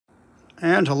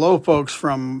And hello, folks,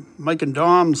 from Mike and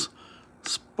Dom's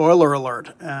Spoiler Alert.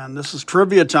 And this is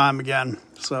trivia time again.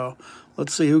 So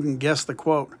let's see who can guess the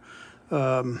quote.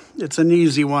 It's an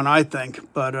easy one, I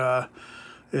think, but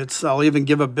I'll even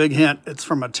give a big hint. It's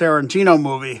from a Tarantino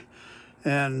movie.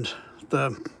 And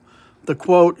the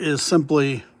quote is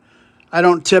simply, "I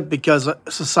don't tip because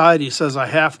society says I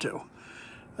have to."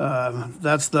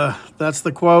 That's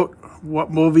the quote. What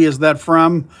movie is that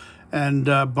from? And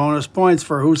bonus points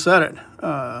for who said it.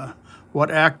 What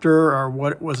actor or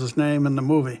what was his name in the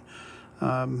movie.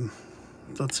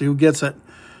 Let's see who gets it.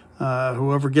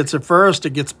 Whoever gets it first, it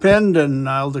gets pinned, and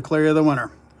I'll declare you the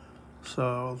winner.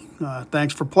 So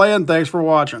thanks for playing. Thanks for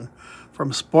watching.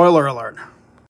 From Spoiler Alert.